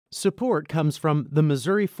Support comes from the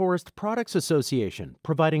Missouri Forest Products Association,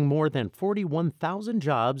 providing more than 41,000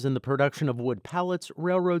 jobs in the production of wood pallets,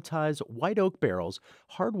 railroad ties, white oak barrels,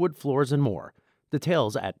 hardwood floors, and more.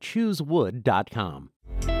 Details at choosewood.com.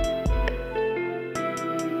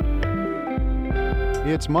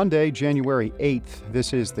 It's Monday, January 8th.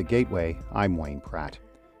 This is The Gateway. I'm Wayne Pratt.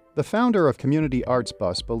 The founder of Community Arts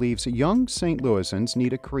Bus believes young St. Louisans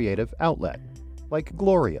need a creative outlet, like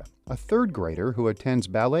Gloria, a third grader who attends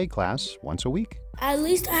ballet class once a week. At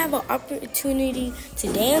least I have an opportunity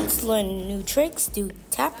to dance, learn new tricks, do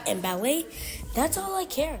tap and ballet. That's all I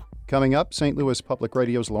care. Coming up, St. Louis Public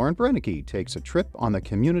Radio's Lauren Brennicke takes a trip on the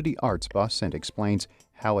Community Arts Bus and explains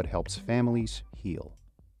how it helps families heal.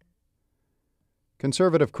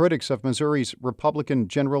 Conservative critics of Missouri's Republican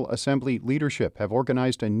General Assembly leadership have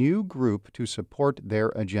organized a new group to support their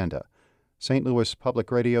agenda. St. Louis Public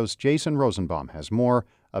Radio's Jason Rosenbaum has more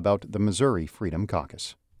about the Missouri Freedom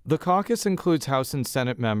Caucus. The caucus includes House and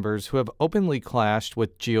Senate members who have openly clashed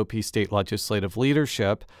with GOP state legislative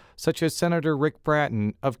leadership, such as Senator Rick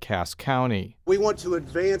Bratton of Cass County. We want to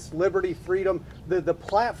advance liberty, freedom, the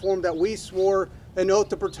platform that we swore an oath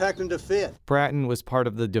to protect and defend. Bratton was part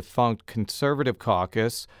of the defunct conservative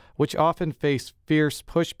caucus, which often faced fierce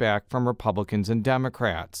pushback from Republicans and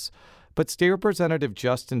Democrats. But State Representative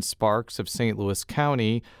Justin Sparks of St. Louis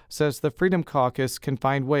County says the Freedom Caucus can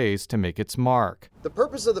find ways to make its mark. The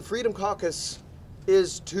purpose of the Freedom Caucus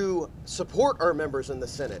is to support our members in the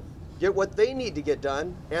Senate, get what they need to get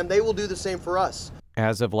done, and they will do the same for us.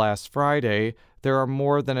 As of last Friday, there are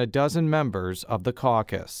more than a dozen members of the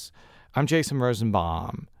caucus. I'm Jason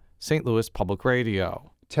Rosenbaum, St. Louis Public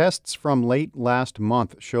Radio. Tests from late last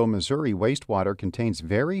month show Missouri wastewater contains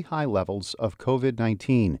very high levels of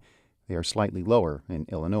COVID-19. They are slightly lower in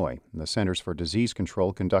Illinois. The Centers for Disease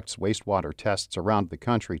Control conducts wastewater tests around the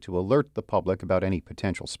country to alert the public about any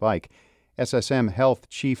potential spike. SSM Health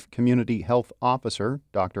Chief Community Health Officer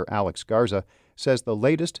Dr. Alex Garza says the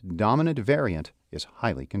latest dominant variant is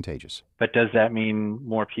highly contagious. But does that mean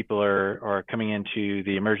more people are coming into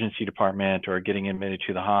the emergency department or getting admitted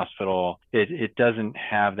to the hospital? It doesn't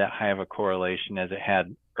have that high of a correlation as it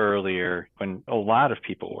had earlier when a lot of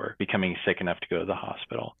people were becoming sick enough to go to the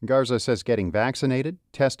hospital. Garza says getting vaccinated,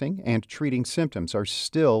 testing, and treating symptoms are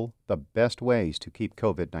still the best ways to keep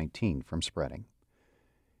COVID-19 from spreading.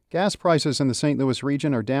 Gas prices in the St. Louis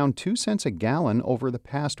region are down 2 cents a gallon over the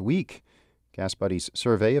past week. Gas Buddy's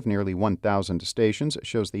survey of nearly 1,000 stations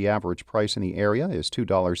shows the average price in the area is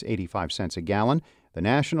 $2.85 a gallon. The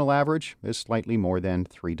national average is slightly more than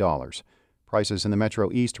 $3. Prices in the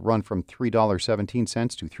Metro East run from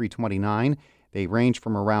 $3.17 to $3.29. They range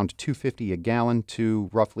from around $2.50 a gallon to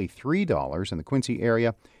roughly $3 in the Quincy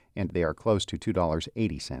area, and they are close to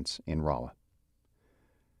 $2.80 in Rolla.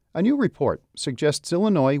 A new report suggests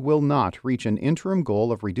Illinois will not reach an interim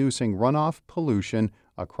goal of reducing runoff pollution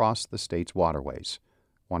across the state's waterways.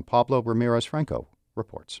 Juan Pablo Ramirez-Franco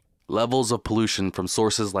reports. Levels of pollution from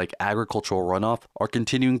sources like agricultural runoff are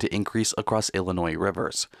continuing to increase across Illinois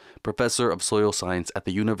rivers. Professor of Soil Science at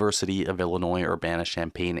the University of Illinois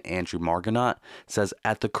Urbana-Champaign, Andrew Margonaut, says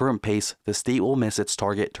at the current pace, the state will miss its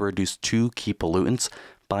target to reduce 2 key pollutants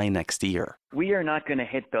by next year. We are not going to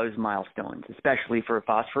hit those milestones, especially for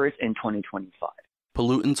phosphorus in 2025.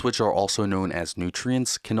 Pollutants, which are also known as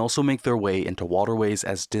nutrients, can also make their way into waterways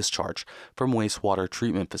as discharge from wastewater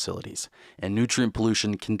treatment facilities, and nutrient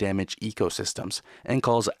pollution can damage ecosystems and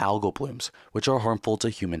cause algal blooms, which are harmful to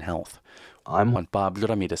human health. I'm Juan Pablo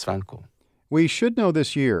Ramirez-Franco. We should know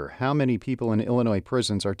this year how many people in Illinois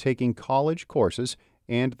prisons are taking college courses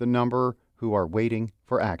and the number who are waiting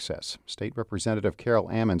for access. State Representative Carol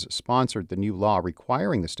Ammons sponsored the new law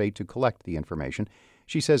requiring the state to collect the information.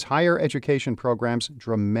 She says higher education programs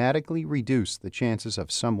dramatically reduce the chances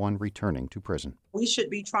of someone returning to prison. We should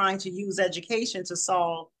be trying to use education to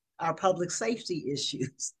solve our public safety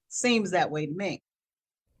issues. Seems that way to me.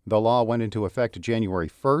 The law went into effect January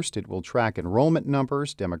 1st. It will track enrollment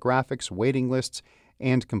numbers, demographics, waiting lists,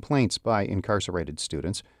 and complaints by incarcerated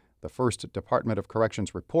students. The first Department of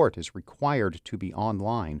Corrections report is required to be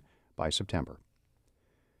online by September.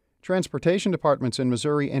 Transportation departments in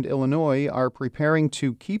Missouri and Illinois are preparing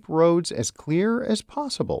to keep roads as clear as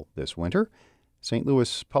possible this winter. St.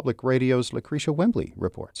 Louis Public Radio's Lucretia Wembley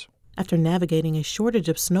reports. After navigating a shortage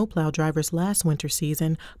of snowplow drivers last winter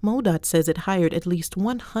season, MoDOT says it hired at least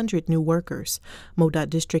 100 new workers.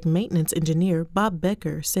 MoDOT District Maintenance Engineer Bob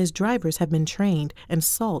Becker says drivers have been trained and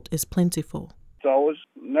salt is plentiful. It's always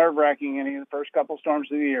nerve-wracking any of the first couple storms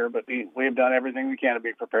of the year, but we have done everything we can to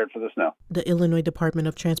be prepared for the snow. The Illinois Department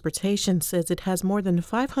of Transportation says it has more than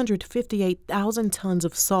 558,000 tons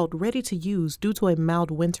of salt ready to use due to a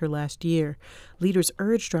mild winter last year. Leaders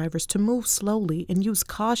urge drivers to move slowly and use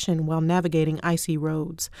caution while navigating icy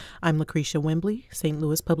roads. I'm Lucretia Wembley, St.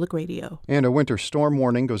 Louis Public Radio. And a winter storm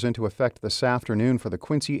warning goes into effect this afternoon for the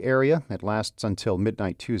Quincy area. It lasts until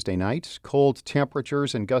midnight Tuesday night. Cold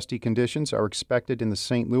temperatures and gusty conditions are expected in the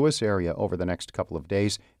St. Louis area over the next couple of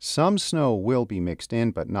days. Some snow will be mixed in,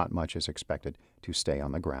 but not much is expected to stay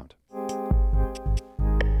on the ground.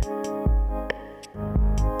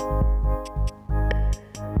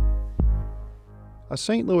 A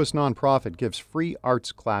St. Louis nonprofit gives free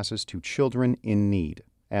arts classes to children in need.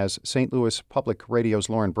 As St. Louis Public Radio's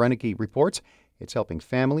Lauren Brennicke reports, it's helping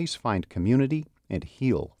families find community and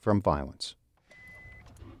heal from violence.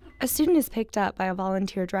 A student is picked up by a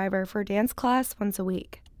volunteer driver for dance class once a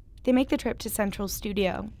week. They make the trip to Central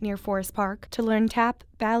Studio, near Forest Park, to learn tap,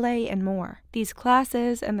 ballet, and more. These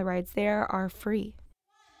classes and the rides there are free.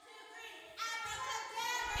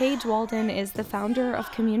 Paige Walden is the founder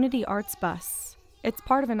of Community Arts Bus. It's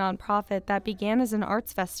part of a nonprofit that began as an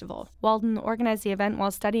arts festival. Walden organized the event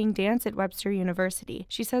while studying dance at Webster University.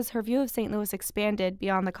 She says her view of St. Louis expanded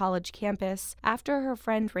beyond the college campus after her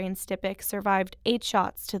friend Rain Stippick survived 8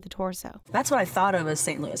 shots to the torso. That's what I thought of as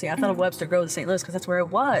St. Louis. Yeah, I thought of Webster Grove as St. Louis because that's where it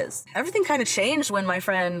was. Everything kind of changed when my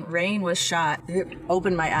friend Rain was shot. It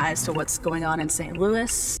opened my eyes to what's going on in St.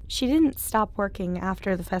 Louis. She didn't stop working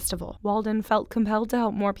after the festival. Walden felt compelled to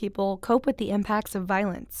help more people cope with the impacts of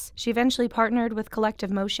violence. She eventually partnered with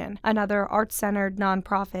Collective Motion, another arts-centered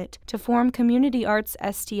nonprofit, to form Community Arts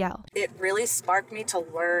STL. It really sparked me to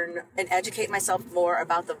learn and educate myself more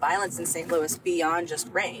about the violence in St. Louis beyond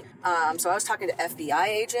just rain. So I was talking to FBI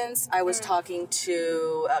agents, I was talking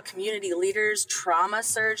to community leaders, trauma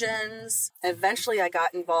surgeons. Eventually I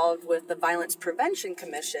got involved with the Violence Prevention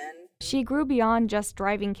Commission. She grew beyond just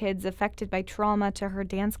driving kids affected by trauma to her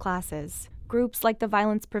dance classes. Groups like the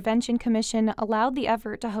Violence Prevention Commission allowed the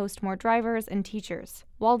effort to host more drivers and teachers.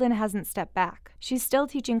 Walden hasn't stepped back. She's still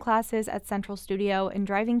teaching classes at Central Studio and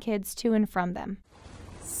driving kids to and from them.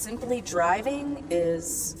 Simply driving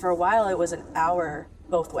is, for a while, it was an hour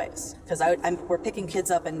both ways. Because we're picking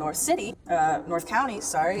kids up in North County,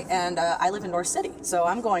 and I live in North City. So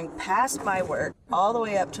I'm going past my work all the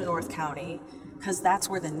way up to North County, because that's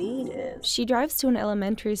where the need is. She drives to an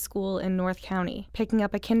elementary school in North County, picking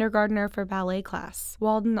up a kindergartner for ballet class.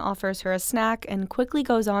 Walden offers her a snack and quickly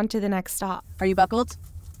goes on to the next stop. Are you buckled?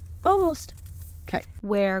 Almost. Okay.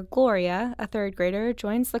 Where Gloria, a 3rd grader,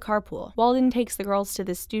 joins the carpool. Walden takes the girls to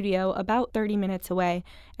the studio about 30 minutes away,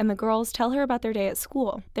 and the girls tell her about their day at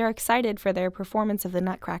school. They're excited for their performance of the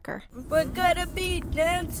Nutcracker. We're gonna be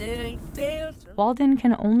dancing. Walden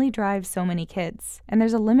can only drive so many kids, and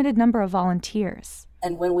there's a limited number of volunteers.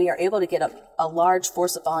 And when we are able to get a large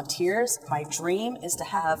force of volunteers, my dream is to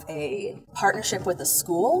have a partnership with a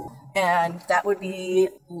school, and that would be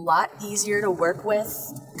a lot easier to work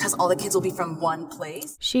with because all the kids will be from one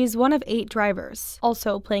place. She's one of 8 drivers,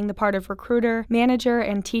 also playing the part of recruiter, manager,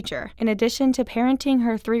 and teacher, in addition to parenting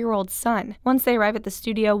her 3-year-old son. Once they arrive at the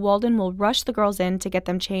studio, Walden will rush the girls in to get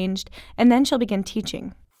them changed, and then she'll begin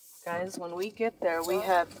teaching. Guys, when we get there, we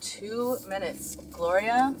have 2 minutes.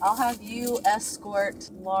 Gloria, I'll have you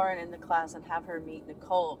escort Lauren in the class and have her meet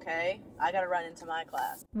Nicole, okay? I gotta run into my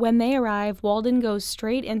class. When they arrive, Walden goes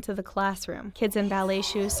straight into the classroom. Kids in ballet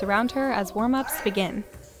shoes surround her as warm-ups begin.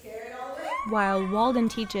 While Walden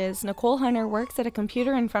teaches, Nicole Hunter works at a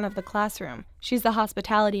computer in front of the classroom. She's the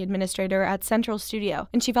hospitality administrator at Central Studio,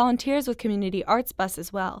 and she volunteers with Community Arts Bus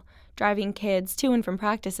as well, driving kids to and from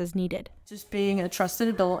practice as needed. Just being a trusted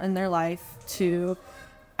adult in their life to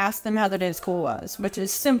ask them how their day at school was, which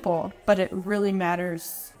is simple, but it really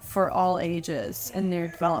matters for all ages in their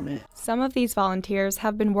development. Some of these volunteers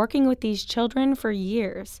have been working with these children for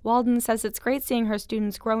years. Walden says it's great seeing her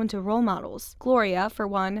students grow into role models. Gloria, for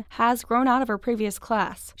one, has grown out of her previous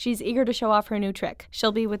class. She's eager to show off her new trick.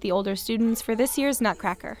 She'll be with the older students for this year's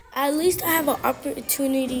Nutcracker. At least I have an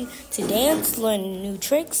opportunity to dance, learn new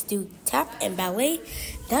tricks, do tap and ballet.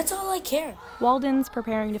 That's all I care. Walden's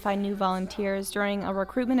preparing to find new volunteers during a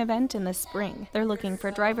recruitment event in the spring. They're looking for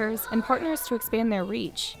drivers and partners to expand their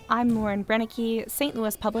reach. I'm Lauren Brennicke, St.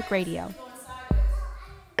 Louis Public Radio.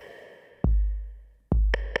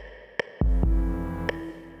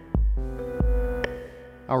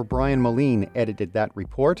 Our Brian Moline edited that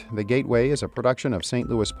report. The Gateway is a production of St.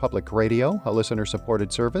 Louis Public Radio, a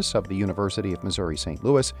listener-supported service of the University of Missouri St.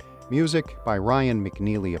 Louis. Music by Ryan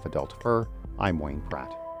McNeely of Adult Fur. I'm Wayne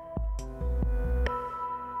Pratt.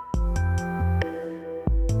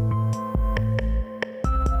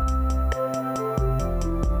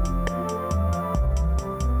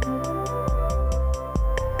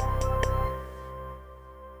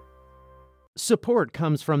 Support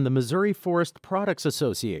comes from the Missouri Forest Products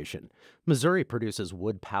Association. Missouri produces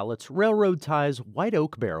wood pallets, railroad ties, white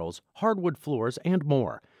oak barrels, hardwood floors, and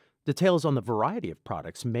more. Details on the variety of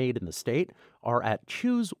products made in the state are at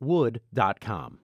choosewood.com.